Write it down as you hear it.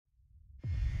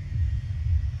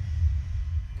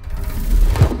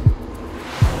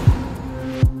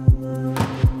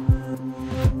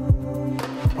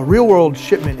real-world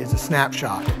shipment is a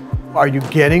snapshot. Are you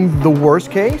getting the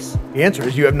worst case? The answer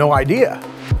is you have no idea.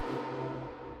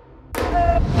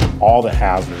 All the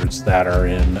hazards that are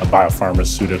in a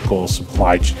biopharmaceutical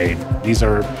supply chain, these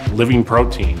are living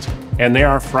proteins, and they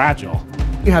are fragile.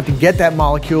 You have to get that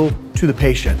molecule to the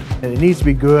patient, and it needs to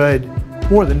be good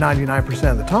more than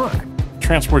 99% of the time.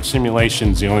 Transport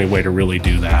simulation is the only way to really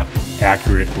do that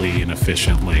accurately and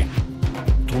efficiently.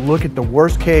 To look at the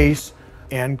worst case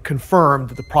and confirm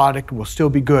that the product will still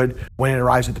be good when it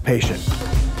arrives at the patient.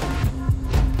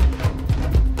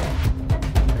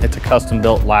 It's a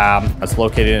custom-built lab that's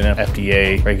located in an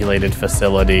FDA-regulated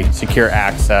facility, secure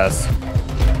access.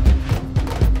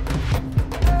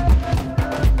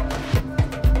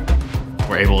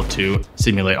 We're able to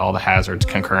simulate all the hazards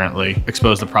concurrently,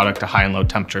 expose the product to high and low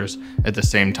temperatures, at the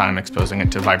same time exposing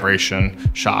it to vibration,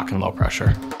 shock, and low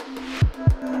pressure.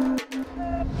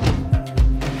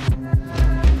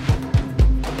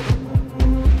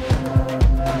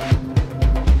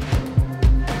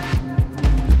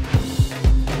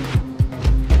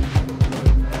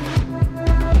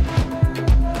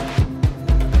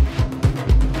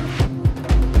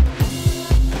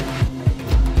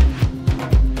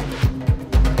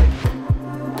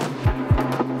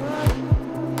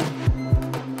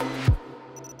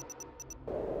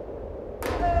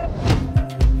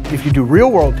 If you do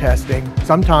real-world testing,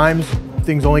 sometimes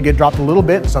things only get dropped a little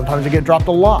bit, sometimes they get dropped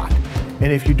a lot.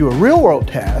 And if you do a real-world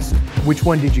test, which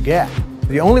one did you get?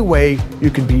 The only way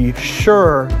you can be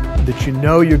sure that you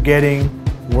know you're getting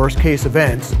worst-case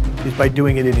events is by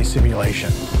doing it in a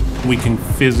simulation. We can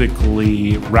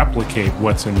physically replicate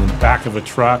what's in the back of a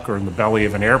truck or in the belly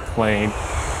of an airplane.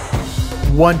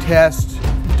 One test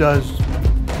does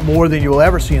more than you will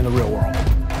ever see in the real world.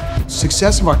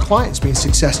 Success of our clients means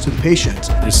success to the patient.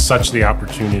 There's such the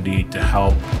opportunity to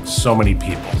help so many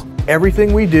people.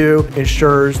 Everything we do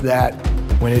ensures that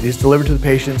when it is delivered to the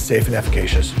patient, it's safe and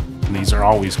efficacious. And these are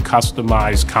always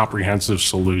customized, comprehensive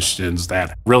solutions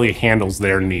that really handles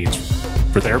their needs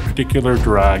for their particular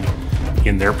drug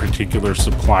in their particular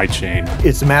supply chain.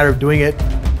 It's a matter of doing it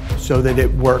so that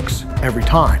it works every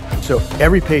time. So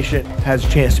every patient has a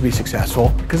chance to be successful,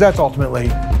 because that's ultimately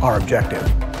our objective.